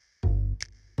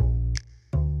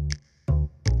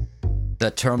The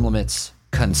Term Limits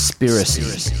Conspiracy.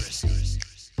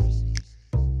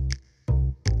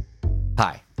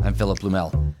 Hi, I'm Philip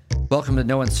Blumel. Welcome to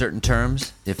No Uncertain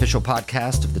Terms, the official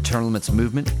podcast of the Term Limits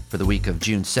movement for the week of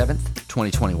June 7th,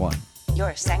 2021.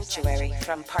 Your sanctuary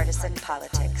from partisan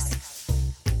politics.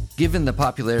 Given the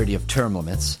popularity of term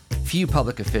limits, few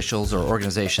public officials or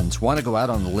organizations want to go out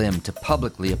on a limb to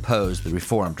publicly oppose the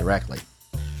reform directly.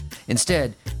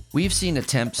 Instead, we've seen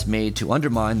attempts made to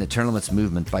undermine the term limits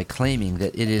movement by claiming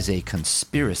that it is a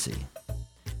conspiracy.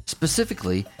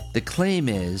 Specifically, the claim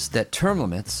is that term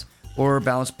limits, or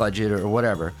balanced budget or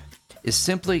whatever, is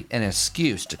simply an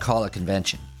excuse to call a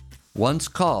convention. Once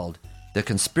called, the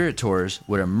conspirators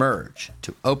would emerge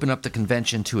to open up the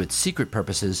convention to its secret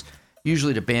purposes,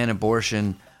 usually to ban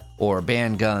abortion or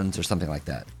ban guns or something like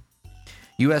that.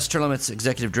 U.S. Term Limits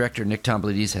Executive Director Nick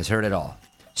Tomboulides has heard it all.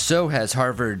 So has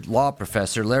Harvard law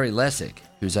professor Larry Lessig,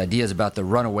 whose ideas about the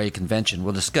runaway convention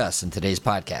we'll discuss in today's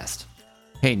podcast.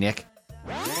 Hey, Nick.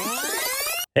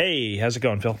 Hey, how's it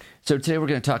going, Phil? So today we're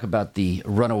going to talk about the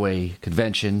runaway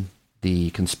convention,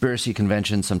 the conspiracy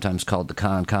convention, sometimes called the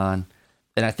Con.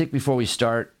 And I think before we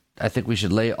start, I think we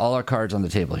should lay all our cards on the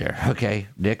table here. Okay,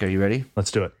 Nick, are you ready? Let's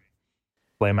do it.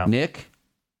 Lay them out. Nick,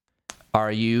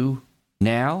 are you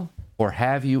now or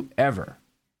have you ever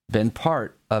been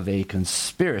part of a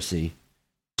conspiracy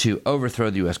to overthrow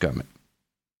the U.S. government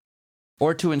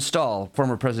or to install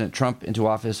former President Trump into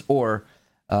office or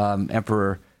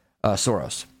Emperor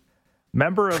Soros?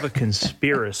 Member of a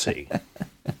conspiracy.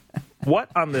 What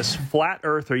on this flat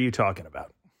earth are you talking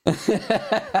about?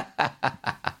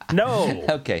 No.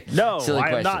 Okay. No, Silly I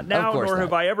am question. not now, Of course nor not.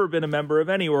 have I ever been a member of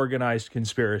any organized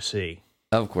conspiracy.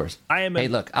 Of course. Hey,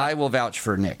 look, I will vouch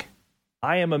for Nick.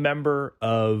 I am a member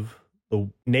of the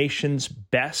nation's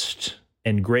best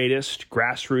and greatest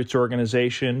grassroots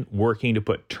organization working to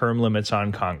put term limits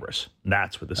on Congress.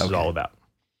 That's what this is all about.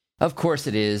 Of course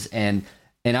it is, and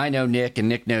I know Nick, and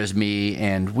Nick knows me,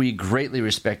 and we greatly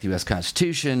respect the U.S.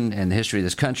 Constitution and the history of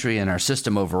this country and our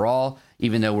system overall,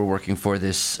 even though we're working for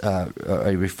this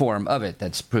a reform of it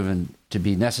that's proven to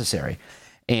be necessary.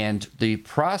 And the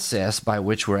process by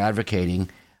which we're advocating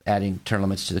adding term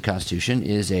limits to the Constitution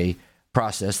is a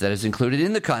process that is included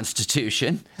in the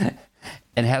Constitution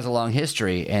and has a long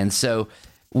history. And so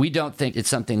we don't think it's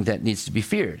something that needs to be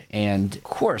feared. And of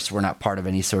course, we're not part of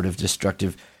any sort of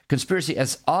destructive conspiracy,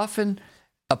 as often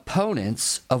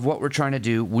opponents of what we're trying to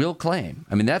do will claim.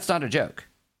 I mean, that's not a joke.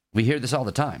 We hear this all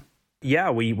the time.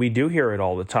 Yeah, we do hear it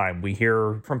all the time. We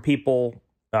hear from people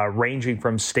ranging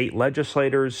from state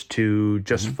legislators to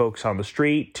just folks on the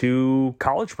street to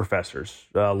college professors.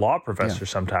 Law professors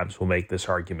sometimes will make this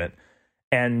argument.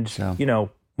 And, you know,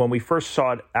 when we first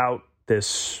sought out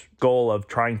this goal of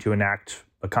trying to enact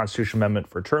a constitutional amendment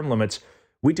for term limits,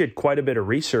 we did quite a bit of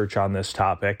research on this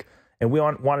topic, and we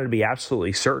wanted to be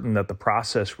absolutely certain that the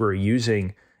process we're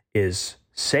using is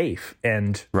safe.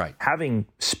 And having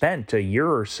spent a year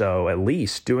or so, at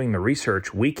least, doing the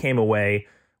research, we came away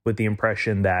with the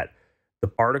impression that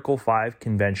the Article 5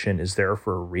 Convention is there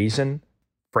for a reason.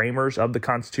 Framers of the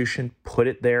Constitution put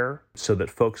it there so that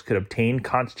folks could obtain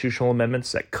constitutional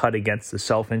amendments that cut against the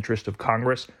self-interest of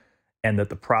Congress, and that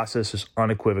the process is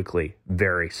unequivocally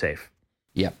very safe.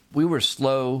 Yeah, we were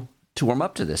slow to warm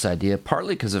up to this idea,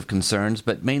 partly because of concerns,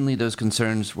 but mainly those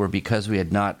concerns were because we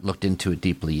had not looked into it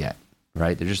deeply yet,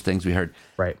 right? They're just things we heard.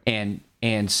 Right.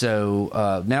 And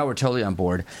so now we're totally on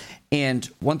board. And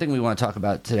one thing we want to talk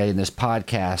about today in this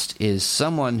podcast is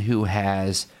someone who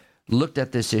has looked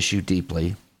at this issue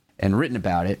deeply and written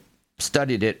about it,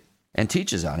 studied it, and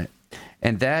teaches on it.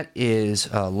 And that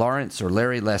is Lawrence or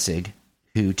Larry Lessig,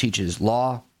 who teaches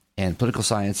law and political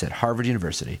science at Harvard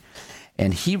University.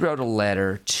 And he wrote a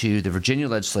letter to the Virginia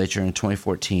legislature in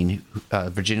 2014.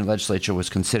 Virginia legislature was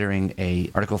considering a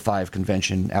Article 5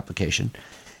 convention application.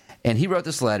 And he wrote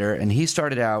this letter, and he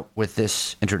started out with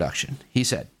this introduction. He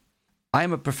said, "I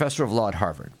am a professor of law at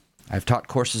Harvard. I've taught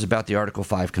courses about the Article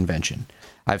 5 convention.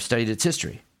 I've studied its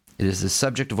history. It is the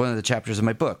subject of one of the chapters of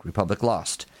my book, Republic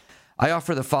Lost. I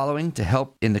offer the following to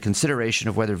help in the consideration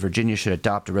of whether Virginia should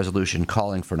adopt a resolution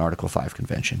calling for an Article 5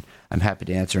 convention. I'm happy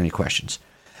to answer any questions.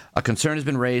 A concern has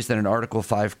been raised that an Article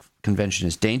 5 convention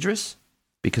is dangerous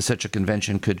because such a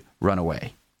convention could run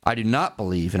away. I do not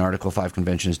believe an Article 5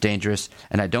 convention is dangerous,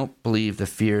 and I don't believe the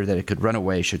fear that it could run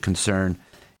away should concern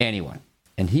anyone."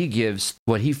 And he gives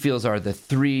what he feels are the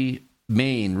three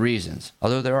main reasons,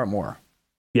 although there are more.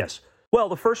 Yes. Well,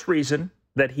 the first reason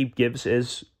that he gives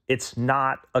is it's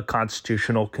not a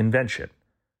constitutional convention.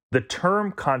 The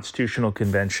term constitutional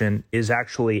convention is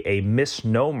actually a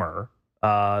misnomer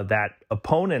that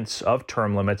opponents of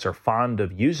term limits are fond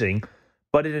of using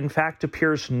but it in fact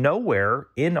appears nowhere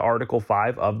in Article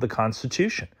 5 of the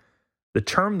Constitution. The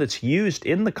term that's used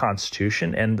in the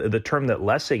Constitution, and the term that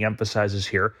Lessig emphasizes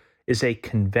here, is a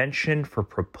convention for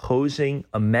proposing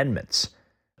amendments.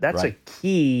 That's a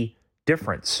key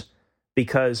difference,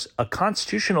 because a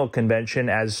constitutional convention,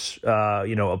 as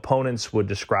opponents would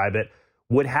describe it,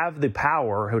 would have the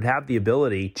power, would have the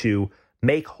ability to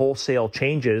make wholesale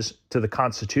changes to the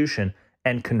Constitution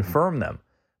and confirm them.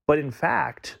 But in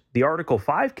fact, the Article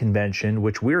 5 convention,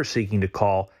 which we're seeking to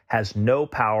call, has no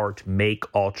power to make,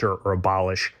 alter, or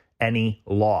abolish any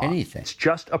law. Anything. It's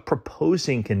just a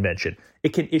proposing convention.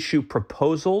 It can issue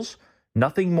proposals,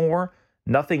 nothing more,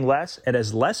 nothing less. And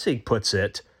as Lessig puts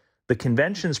it, the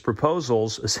convention's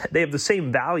proposals, they have the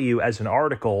same value as an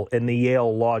article in the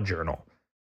Yale Law Journal.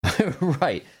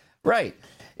 Right.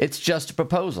 It's just a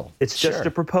proposal. It's just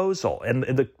a proposal. And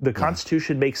the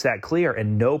Constitution makes that clear,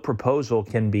 and no proposal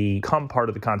can become part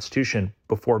of the Constitution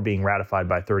before being ratified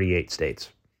by 38 states.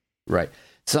 Right.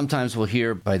 Sometimes we'll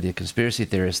hear by the conspiracy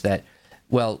theorists that,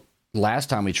 well, last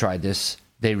time we tried this,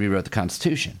 they rewrote the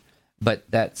Constitution. But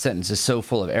that sentence is so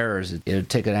full of errors, it would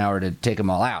take an hour to take them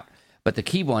all out. But the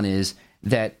key one is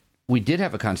that we did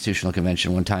have a constitutional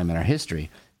convention one time in our history.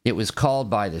 It was called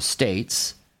by the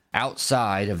states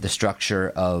outside of the structure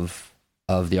of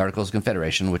the Articles of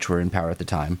Confederation, which were in power at the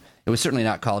time. It was certainly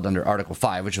not called under Article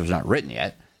 5, which was not written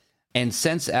yet. And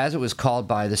since, as it was called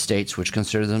by the states, which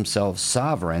consider themselves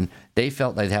sovereign, they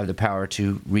felt they'd have the power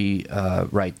to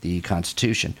rewrite the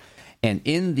Constitution. And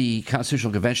in the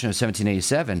Constitutional Convention of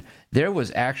 1787, there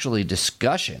was actually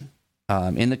discussion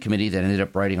in the committee that ended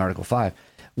up writing Article 5,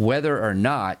 whether or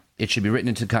not it should be written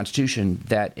into the Constitution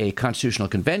that a constitutional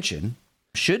convention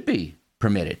should be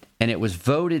permitted. And it was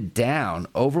voted down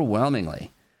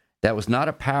overwhelmingly. That was not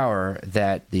a power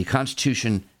that the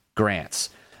Constitution grants.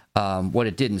 What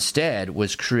it did instead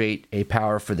was create a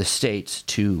power for the states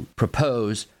to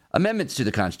propose amendments to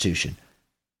the Constitution.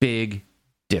 Big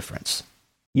difference.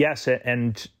 Yes,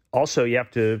 and also you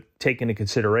have to take into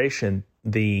consideration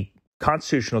the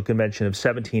Constitutional Convention of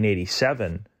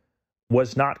 1787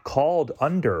 was not called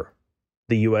under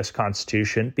the U.S.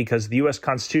 Constitution because the U.S.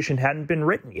 Constitution hadn't been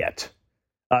written yet.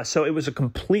 So it was a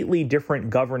completely different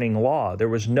governing law. There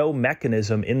was no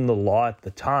mechanism in the law at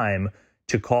the time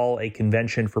to call a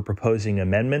convention for proposing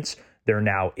amendments. There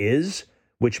now is,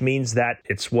 which means that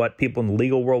it's what people in the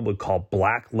legal world would call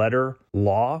black letter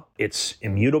law. It's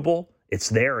immutable. It's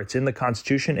there. It's in the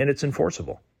Constitution, and it's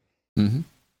enforceable. Mm-hmm.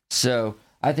 So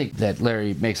I think that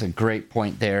Larry makes a great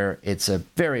point there. It's a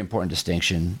very important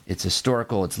distinction. It's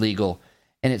historical, it's legal,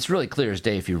 and it's really clear as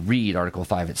day if you read Article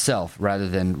 5 itself rather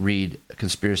than read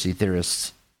conspiracy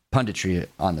theorists' punditry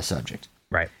on the subject.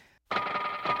 Right.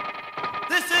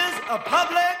 This is a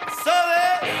public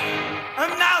service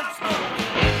announcement.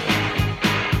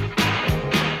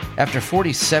 After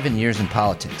 47 years in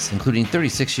politics, including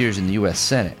 36 years in the U.S.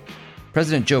 Senate,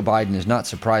 President Joe Biden is not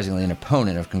surprisingly an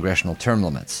opponent of congressional term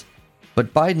limits.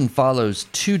 But Biden follows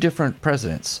two different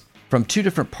presidents from two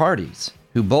different parties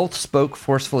who both spoke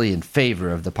forcefully in favor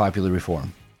of the popular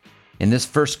reform. In this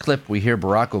first clip, we hear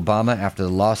Barack Obama after the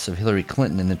loss of Hillary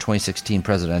Clinton in the 2016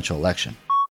 presidential election.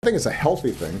 I think it's a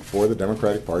healthy thing for the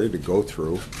Democratic Party to go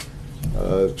through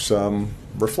some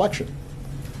reflection.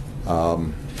 I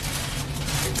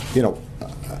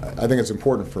think it's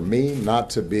important for me not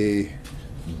to be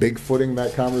bigfooting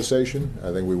that conversation.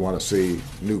 I think we want to see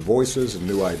new voices and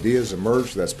new ideas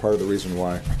emerge. That's part of the reason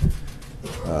why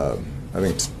I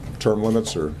think term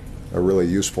limits are a really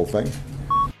useful thing.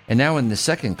 And now in the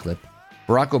second clip,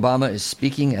 Barack Obama is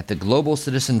speaking at the Global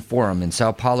Citizen Forum in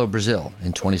Sao Paulo, Brazil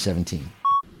in 2017.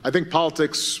 I think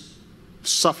politics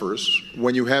suffers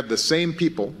when you have the same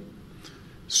people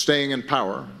staying in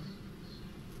power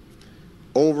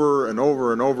over and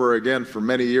over and over again for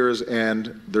many years,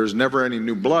 and there's never any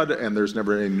new blood and there's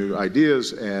never any new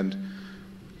ideas, and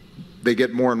they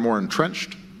get more and more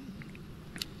entrenched.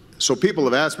 So people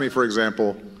have asked me, for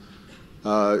example,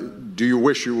 do you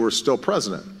wish you were still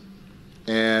president?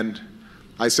 And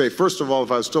I say, first of all,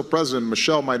 if I was still president,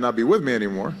 Michelle might not be with me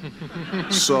anymore.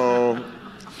 So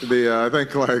I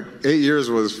think like 8 years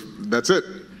that's it.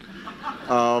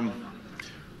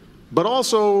 But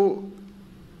also,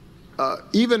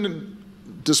 even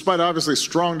despite obviously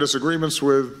strong disagreements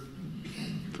with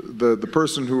the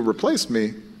person who replaced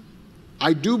me,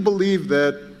 I do believe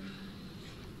that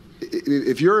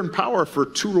if you're in power for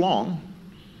too long,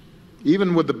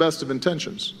 even with the best of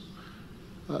intentions,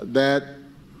 that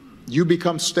you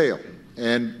become stale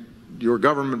and your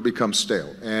government becomes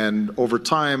stale. And over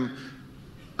time,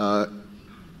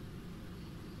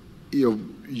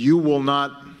 you will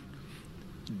not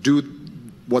do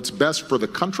what's best for the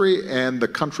country, and the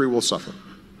country will suffer.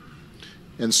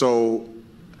 And so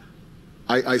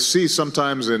I see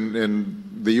sometimes in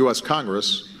the U.S.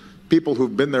 Congress people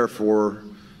who've been there for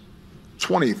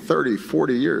 20, 30,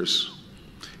 40 years.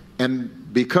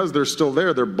 And because they're still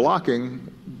there, they're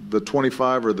blocking the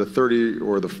 25 or the 30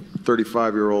 or the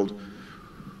 35-year-old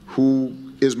who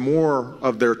is more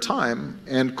of their time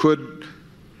and could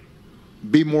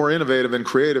be more innovative and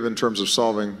creative in terms of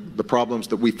solving the problems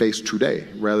that we face today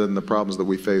rather than the problems that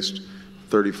we faced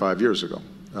 35 years ago.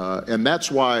 And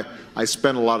that's why I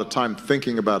spend a lot of time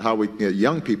thinking about how we can get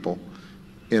young people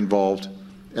involved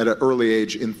at an early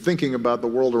age in thinking about the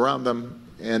world around them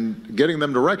and getting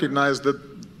them to recognize that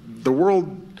the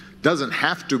world doesn't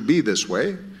have to be this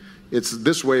way. It's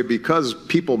this way because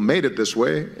people made it this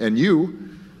way, and you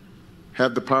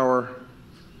have the power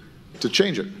to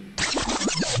change it.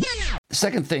 The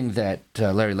second thing that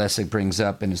Larry Lessig brings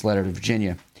up in his letter to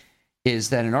Virginia is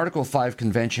that an Article 5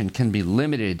 convention can be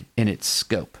limited in its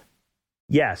scope.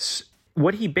 Yes.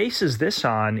 What he bases this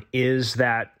on is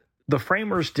that the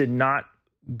framers did not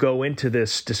go into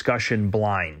this discussion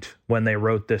blind when they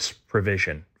wrote this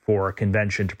provision for a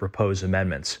convention to propose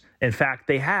amendments. In fact,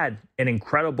 they had an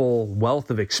incredible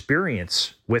wealth of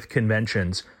experience with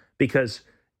conventions because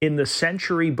in the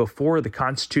century before the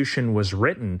Constitution was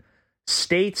written,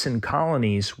 states and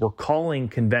colonies were calling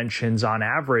conventions on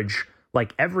average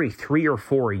like every 3 or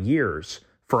 4 years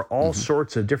for all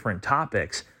sorts of different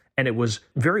topics. And it was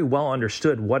very well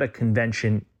understood what a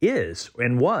convention is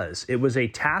and was. It was a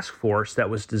task force that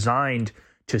was designed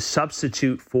to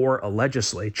substitute for a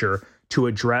legislature to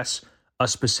address a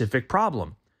specific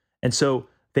problem. And so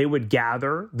they would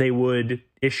gather, they would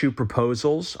issue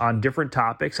proposals on different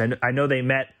topics. And I know they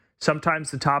met,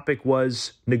 sometimes the topic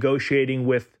was negotiating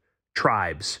with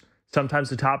tribes. Sometimes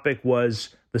the topic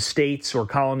was the states or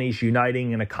colonies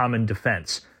uniting in a common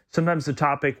defense. Sometimes the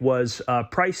topic was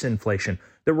price inflation.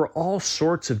 There were all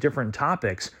sorts of different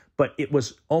topics, but it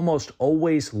was almost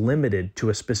always limited to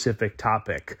a specific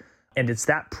topic. And it's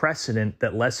that precedent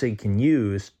that Lessig can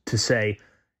use to say,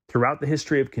 throughout the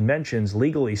history of conventions,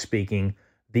 legally speaking,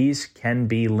 these can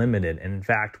be limited. And in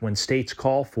fact, when states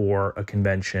call for a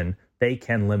convention, they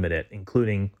can limit it,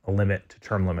 including a limit to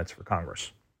term limits for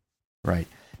Congress. Right.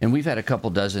 And we've had a couple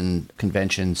dozen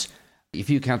conventions. If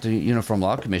you count the Uniform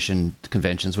Law Commission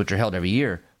conventions, which are held every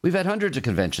year, we've had hundreds of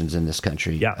conventions in this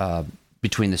country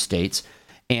between the states.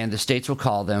 And the states will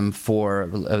call them for a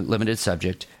limited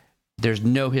subject. There's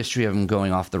no history of them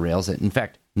going off the rails. In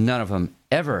fact, none of them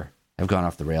ever have gone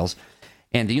off the rails.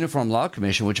 And the Uniform Law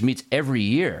Commission, which meets every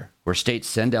year, where states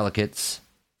send delegates,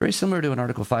 very similar to an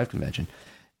Article 5 convention,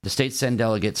 the states send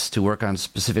delegates to work on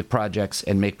specific projects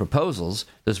and make proposals.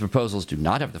 Those proposals do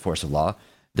not have the force of law.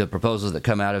 The proposals that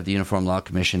come out of the Uniform Law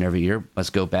Commission every year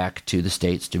must go back to the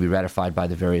states to be ratified by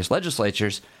the various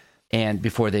legislatures and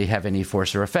before they have any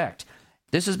force or effect.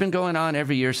 This has been going on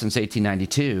every year since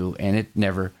 1892, and it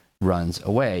never runs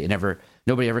away.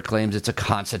 Nobody ever claims it's a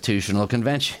constitutional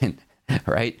convention,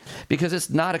 right? Because it's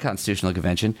not a constitutional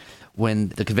convention. When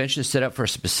the convention is set up for a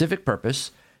specific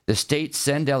purpose, the states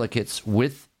send delegates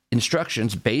with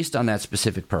instructions based on that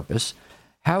specific purpose.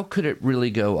 How could it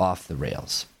really go off the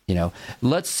rails?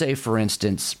 Let's say, for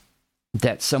instance,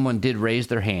 that someone did raise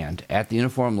their hand at the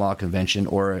Uniform Law Convention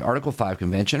or Article 5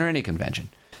 convention or any convention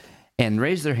and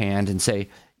raise their hand and say,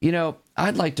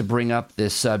 I'd like to bring up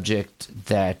this subject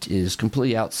that is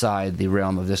completely outside the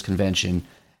realm of this convention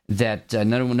that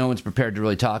no one's prepared to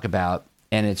really talk about,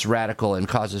 and it's radical and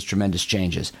causes tremendous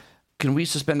changes. Can we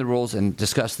suspend the rules and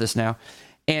discuss this now?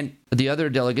 And the other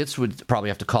delegates would probably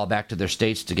have to call back to their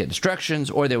states to get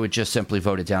instructions, or they would just simply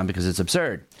vote it down because it's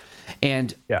absurd.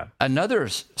 And another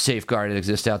safeguard that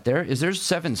exists out there is there's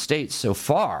 7 states so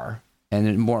far,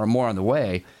 and more on the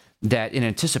way, that in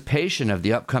anticipation of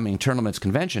the upcoming term limits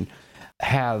convention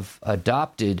have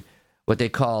adopted what they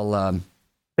call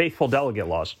faithful delegate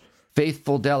laws.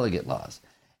 Faithful delegate laws.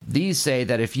 These say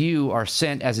that if you are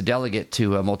sent as a delegate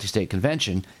to a multi-state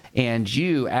convention and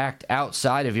you act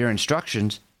outside of your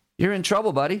instructions, you're in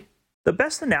trouble, buddy. The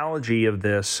best analogy of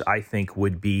this, I think,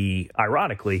 would be,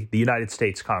 ironically, the United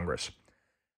States Congress.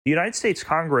 The United States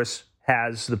Congress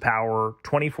has the power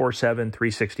 24/7,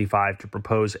 365 to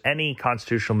propose any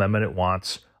constitutional amendment it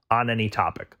wants on any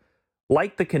topic.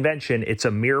 Like the convention, it's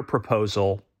a mere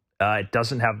proposal. It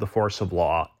doesn't have the force of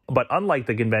law. But unlike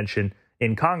the convention,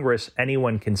 in Congress,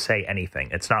 anyone can say anything.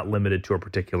 It's not limited to a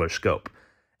particular scope.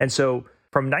 And so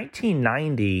from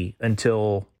 1990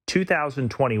 until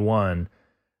 2021,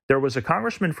 there was a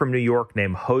congressman from New York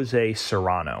named Jose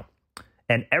Serrano.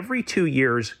 And every 2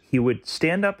 years, he would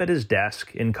stand up at his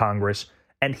desk in Congress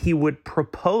and he would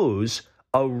propose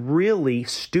a really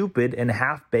stupid and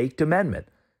half-baked amendment.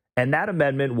 And that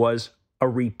amendment was a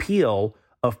repeal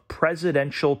of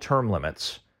presidential term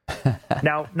limits.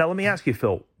 Now let me ask you,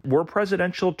 Phil, were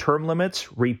presidential term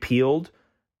limits repealed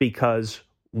because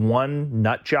one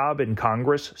nut job in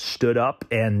Congress stood up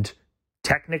and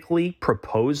technically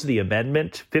proposed the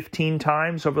amendment 15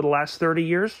 times over the last 30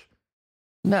 years?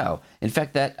 No. In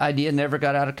fact, that idea never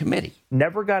got out of committee.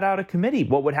 Never got out of committee.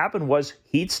 What would happen was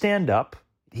he'd stand up,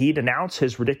 he'd announce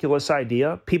his ridiculous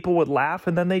idea, people would laugh,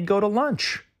 and then they'd go to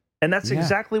lunch. And that's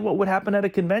exactly what would happen at a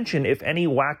convention if any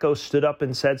wacko stood up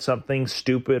and said something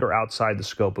stupid or outside the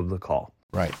scope of the call.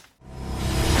 Right.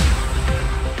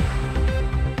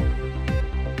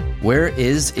 Where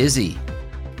is Izzy?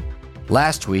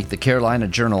 Last week, the Carolina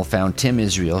Journal found Tim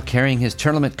Israel carrying his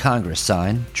Tournament Congress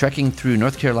sign, trekking through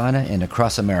North Carolina and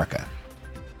across America.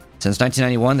 Since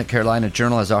 1991, the Carolina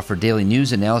Journal has offered daily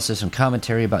news, analysis, and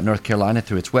commentary about North Carolina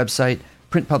through its website,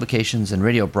 print publications, and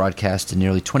radio broadcasts in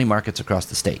nearly 20 markets across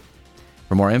the state.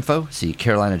 For more info, see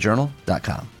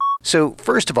carolinajournal.com. So,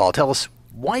 first of all, tell us,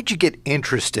 why'd you get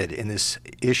interested in this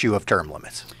issue of term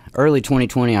limits? Early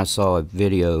 2020, I saw a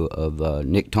video of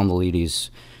Nick Tomboulides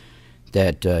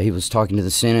that he was talking to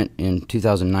the Senate in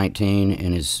 2019,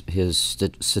 and his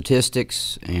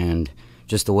statistics and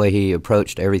just the way he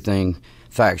approached everything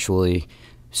factually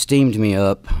steamed me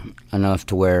up enough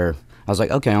to where I was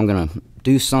like, okay, I'm going to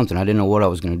do something. I didn't know what I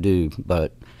was going to do,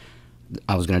 but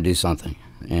I was going to do something.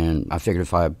 And I figured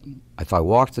if I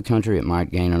walked the country, it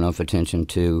might gain enough attention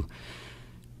to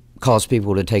cause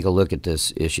people to take a look at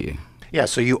this issue. Yeah,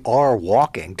 so you are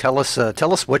walking. Tell us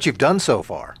what you've done so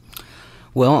far.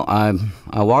 Well,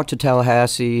 I walked to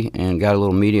Tallahassee and got a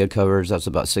little media coverage. That's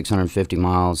about 650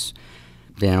 miles.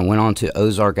 Then I went on to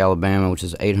Ozark, Alabama, which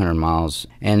is 800 miles.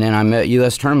 And then I met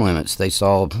U.S. Term Limits. They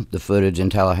saw the footage in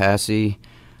Tallahassee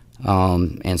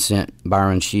and sent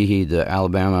Byron Sheehy, the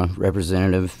Alabama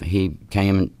representative. He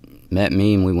came and met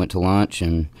me, and we went to lunch.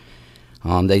 And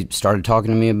they started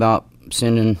talking to me about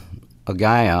sending a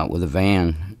guy out with a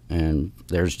van. And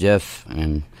there's Jeff,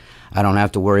 and I don't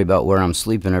have to worry about where I'm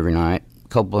sleeping every night. A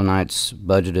couple of nights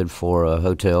budgeted for a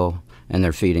hotel, and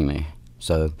they're feeding me.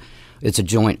 So it's a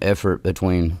joint effort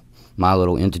between my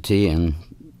little entity and,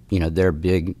 their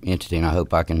big entity, and I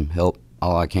hope I can help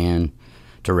all I can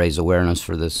to raise awareness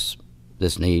for this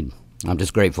need. I'm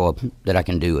just grateful that I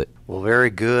can do it. Well, very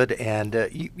good. And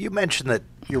you mentioned that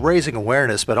you're raising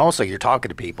awareness, but also you're talking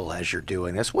to people as you're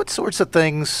doing this. What sorts of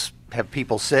things have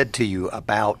people said to you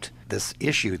about this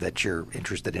issue that you're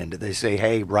interested in? Do they say,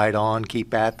 hey, right on,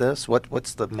 keep at this?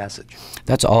 What's the message?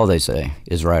 That's all they say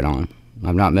is right on.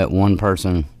 I've not met one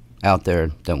person out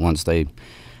there that once they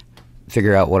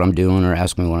figure out what I'm doing or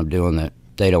ask me what I'm doing, that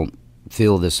they don't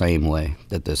feel the same way,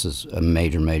 that this is a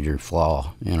major, major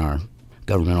flaw in our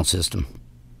governmental system.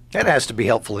 That has to be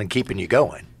helpful in keeping you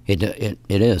going. It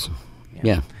is,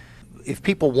 yeah. If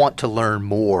people want to learn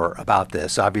more about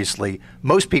this, obviously,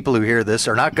 most people who hear this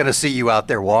are not going to see you out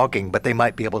there walking, but they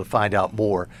might be able to find out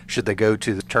more. Should they go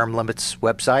to the Term Limits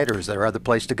website, or is there other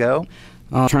place to go?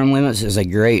 Term Limits is a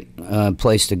great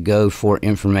place to go for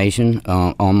information.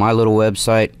 On my little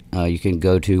website, you can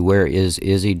go to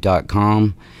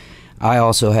whereisizzy.com. I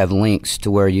also have links to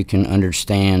where you can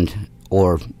understand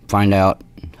or find out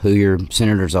who your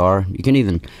senators are. You can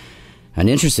even, an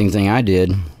interesting thing I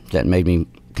did that made me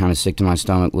kind of sick to my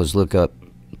stomach was look up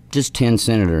just 10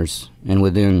 senators, and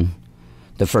within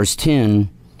the first 10,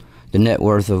 the net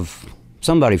worth of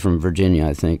somebody from Virginia,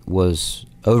 I think, was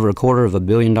over $250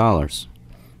 million.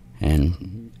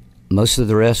 And most of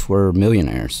the rest were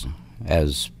millionaires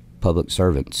as public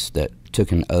servants that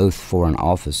took an oath for an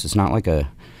office. It's not like a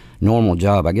normal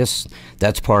job. I guess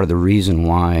that's part of the reason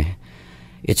why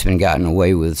it's been gotten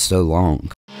away with so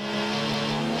long.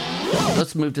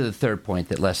 Let's move to the third point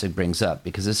that Leslie brings up,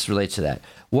 because this relates to that.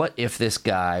 What if this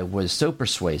guy was so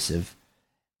persuasive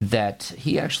that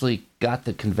he actually got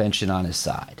the convention on his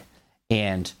side,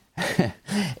 and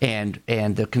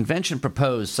and the convention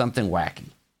proposed something wacky?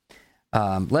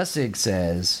 Lessig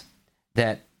says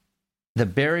that the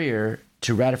barrier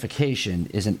to ratification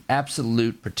is an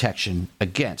absolute protection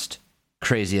against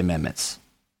crazy amendments.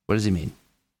 What does he mean?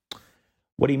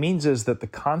 What he means is that the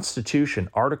Constitution,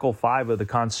 Article 5 of the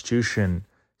Constitution,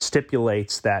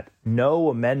 stipulates that no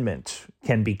amendment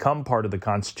can become part of the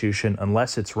Constitution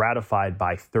unless it's ratified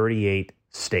by 38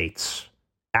 states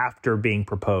after being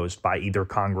proposed by either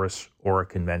Congress or a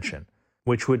convention,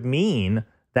 which would mean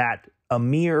that a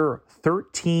mere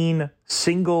 13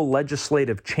 single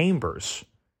legislative chambers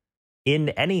in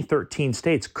any 13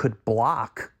 states could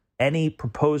block any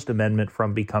proposed amendment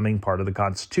from becoming part of the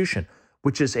Constitution,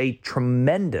 which is a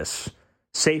tremendous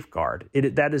safeguard.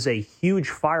 That is a huge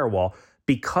firewall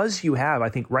because you have, I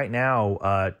think right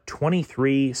now,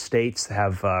 23 states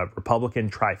have Republican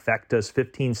trifectas,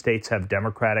 15 states have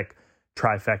Democratic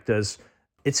trifectas.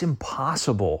 It's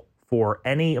impossible for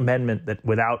any amendment that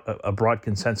without a broad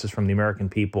consensus from the American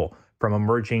people from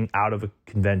emerging out of a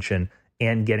convention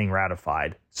and getting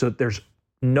ratified. So there's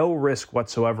no risk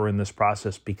whatsoever in this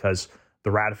process because the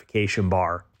ratification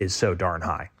bar is so darn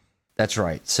high. That's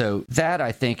right. So that,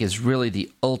 I think, is really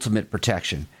the ultimate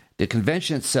protection. The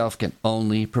convention itself can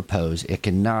only propose. It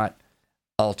cannot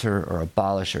alter or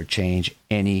abolish or change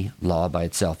any law by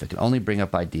itself. It can only bring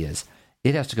up ideas.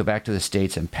 It has to go back to the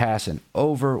states and pass an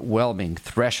overwhelming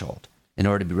threshold in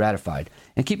order to be ratified.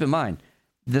 And keep in mind,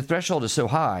 the threshold is so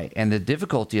high, and the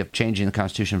difficulty of changing the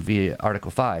Constitution via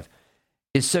Article 5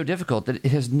 is so difficult that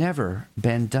it has never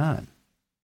been done.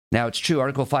 Now, it's true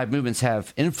Article 5 movements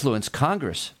have influenced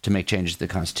Congress to make changes to the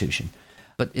Constitution,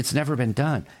 but it's never been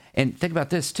done. And think about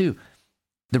this, too.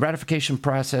 The ratification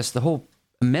process, the whole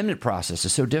amendment process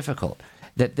is so difficult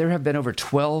that there have been over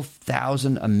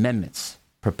 12,000 amendments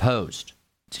proposed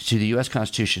to the U.S.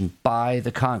 Constitution by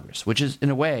the Congress, which is, in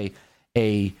a way,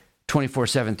 a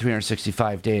 24/7,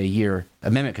 365-day-a-year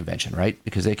amendment convention, right?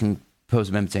 Because they can propose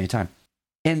amendments anytime.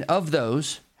 And of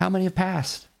those, how many have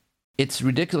passed? It's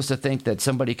ridiculous to think that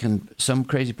some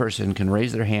crazy person can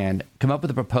raise their hand, come up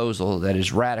with a proposal that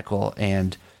is radical,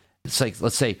 and it's like,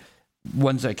 let's say,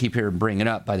 ones I keep hearing bringing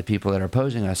up by the people that are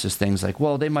opposing us is things like,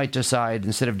 well, they might decide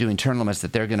instead of doing term limits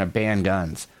that they're going to ban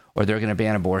guns, or they're going to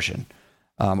ban abortion,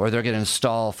 or they're going to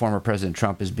install former President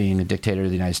Trump as being a dictator of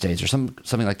the United States, or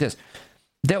something like this.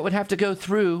 That would have to go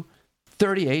through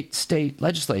 38 state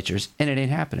legislatures, and it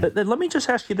ain't happening. Let me just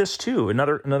ask you this, too,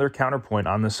 another counterpoint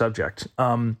on the subject.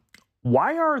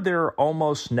 Why are there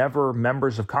almost never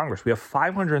members of Congress? We have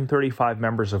 535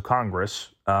 members of Congress.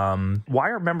 Why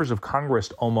are members of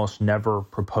Congress almost never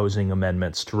proposing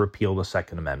amendments to repeal the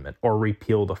Second Amendment or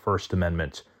repeal the First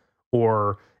Amendment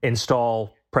or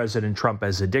install President Trump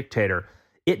as a dictator?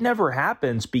 It never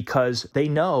happens because they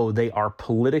know they are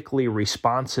politically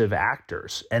responsive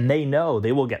actors, and they know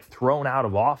they will get thrown out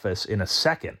of office in a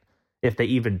second if they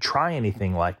even try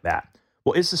anything like that.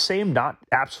 Well, is the same not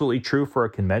absolutely true for a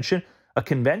convention? A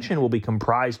convention will be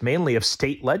comprised mainly of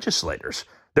state legislators.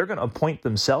 They're going to appoint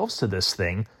themselves to this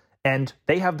thing, and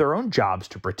they have their own jobs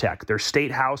to protect, their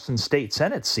state House and state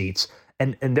Senate seats,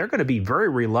 and they're going to be very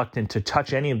reluctant to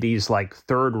touch any of these like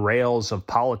third rails of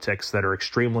politics that are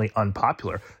extremely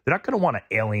unpopular. They're not going to want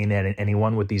to alienate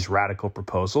anyone with these radical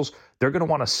proposals. They're going to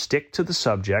want to stick to the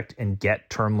subject and get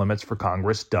term limits for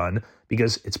Congress done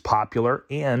because it's popular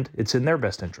and it's in their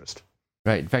best interest.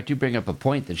 Right. In fact, you bring up a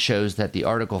point that shows that the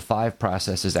Article 5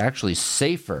 process is actually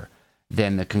safer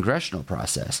than the congressional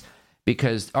process,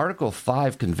 because Article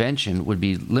 5 convention would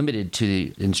be limited to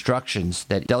the instructions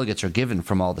that delegates are given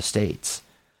from all the states.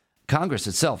 Congress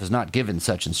itself is not given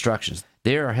such instructions.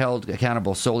 They are held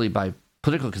accountable solely by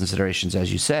political considerations,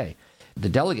 as you say. The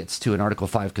delegates to an Article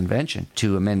 5 convention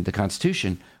to amend the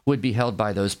Constitution would be held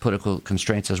by those political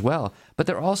constraints as well, but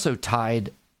they're also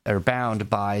tied or bound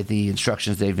by the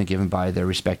instructions they've been given by their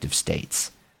respective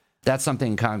states. That's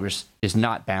something Congress is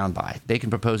not bound by. They can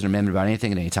propose an amendment about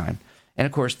anything at any time. And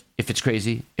of course, if it's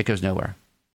crazy, it goes nowhere.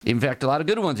 In fact, a lot of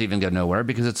good ones even go nowhere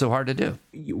because it's so hard to do.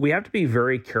 We have to be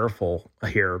very careful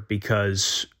here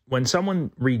because when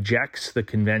someone rejects the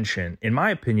convention, in my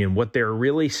opinion, what they're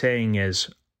really saying is,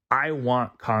 I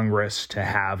want Congress to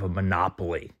have a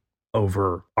monopoly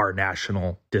over our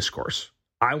national discourse.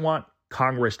 I want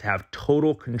Congress to have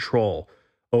total control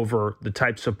over the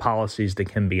types of policies that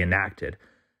can be enacted.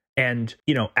 And,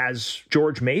 you know, as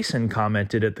George Mason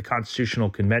commented at the Constitutional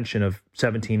Convention of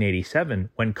 1787,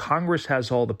 when Congress has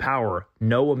all the power,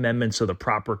 no amendments of the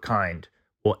proper kind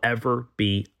will ever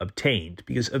be obtained,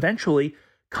 because eventually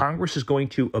Congress is going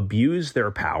to abuse their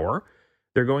power.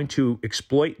 They're going to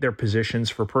exploit their positions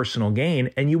for personal gain,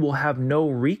 and you will have no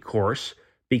recourse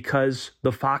because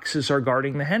the foxes are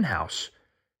guarding the henhouse.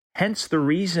 Hence the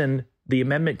reason the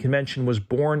Amendment Convention was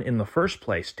born in the first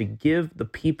place, to give the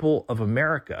people of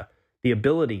America the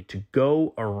ability to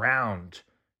go around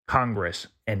Congress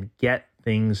and get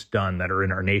things done that are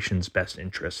in our nation's best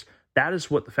interests. That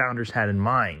is what the founders had in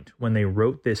mind when they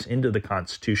wrote this into the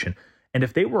Constitution. And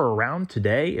if they were around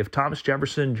today, if Thomas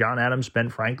Jefferson, John Adams, Ben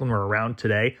Franklin were around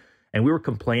today, and we were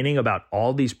complaining about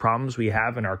all these problems we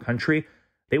have in our country,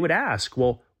 they would ask,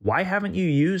 well, why haven't you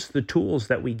used the tools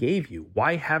that we gave you?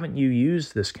 Why haven't you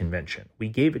used this convention? We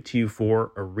gave it to you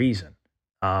for a reason.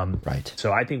 Right.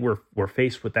 So I think we're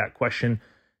faced with that question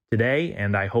today,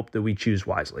 and I hope that we choose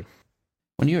wisely.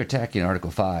 When you're attacking Article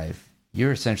 5,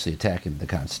 you're essentially attacking the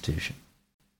Constitution.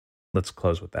 Let's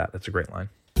close with that. That's a great line.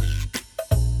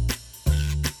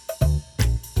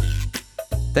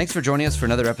 Thanks for joining us for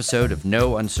another episode of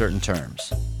No Uncertain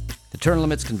Terms. The term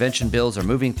limits convention bills are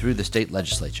moving through the state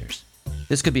legislatures.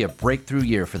 This could be a breakthrough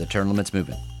year for the term limits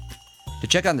movement. To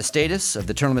check on the status of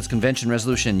the term limits convention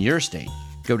resolution in your state,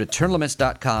 go to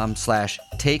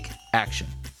termlimits.com/takeaction.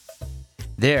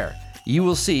 There, you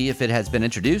will see if it has been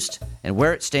introduced and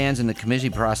where it stands in the committee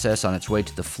process on its way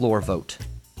to the floor vote.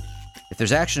 If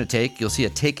there's action to take, you'll see a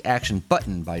Take Action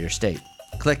button by your state.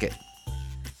 Click it.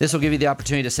 This will give you the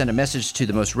opportunity to send a message to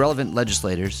the most relevant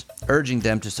legislators, urging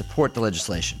them to support the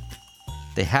legislation.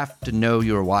 They have to know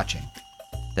you're watching.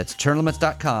 That's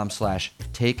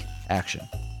termlimits.com/takeaction.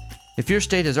 If your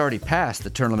state has already passed the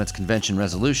term limits convention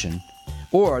resolution,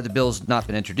 or the bill's not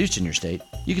been introduced in your state,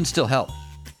 you can still help.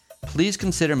 Please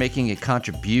consider making a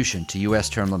contribution to U.S.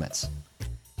 term limits.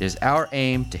 It is our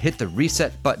aim to hit the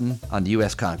reset button on the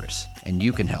U.S. Congress, and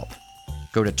you can help.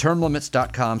 Go to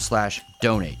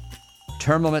termlimits.com/donate.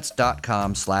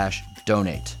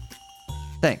 termlimits.com/donate.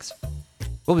 Thanks.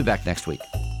 We'll be back next week.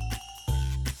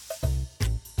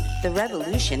 The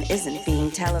revolution isn't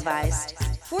being televised.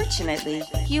 Fortunately,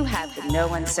 you have the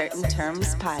No Uncertain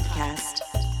Terms podcast.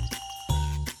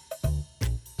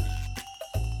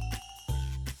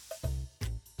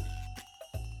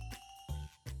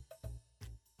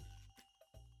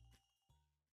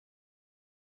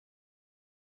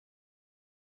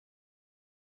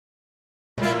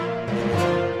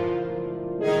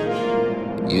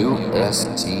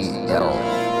 USTL.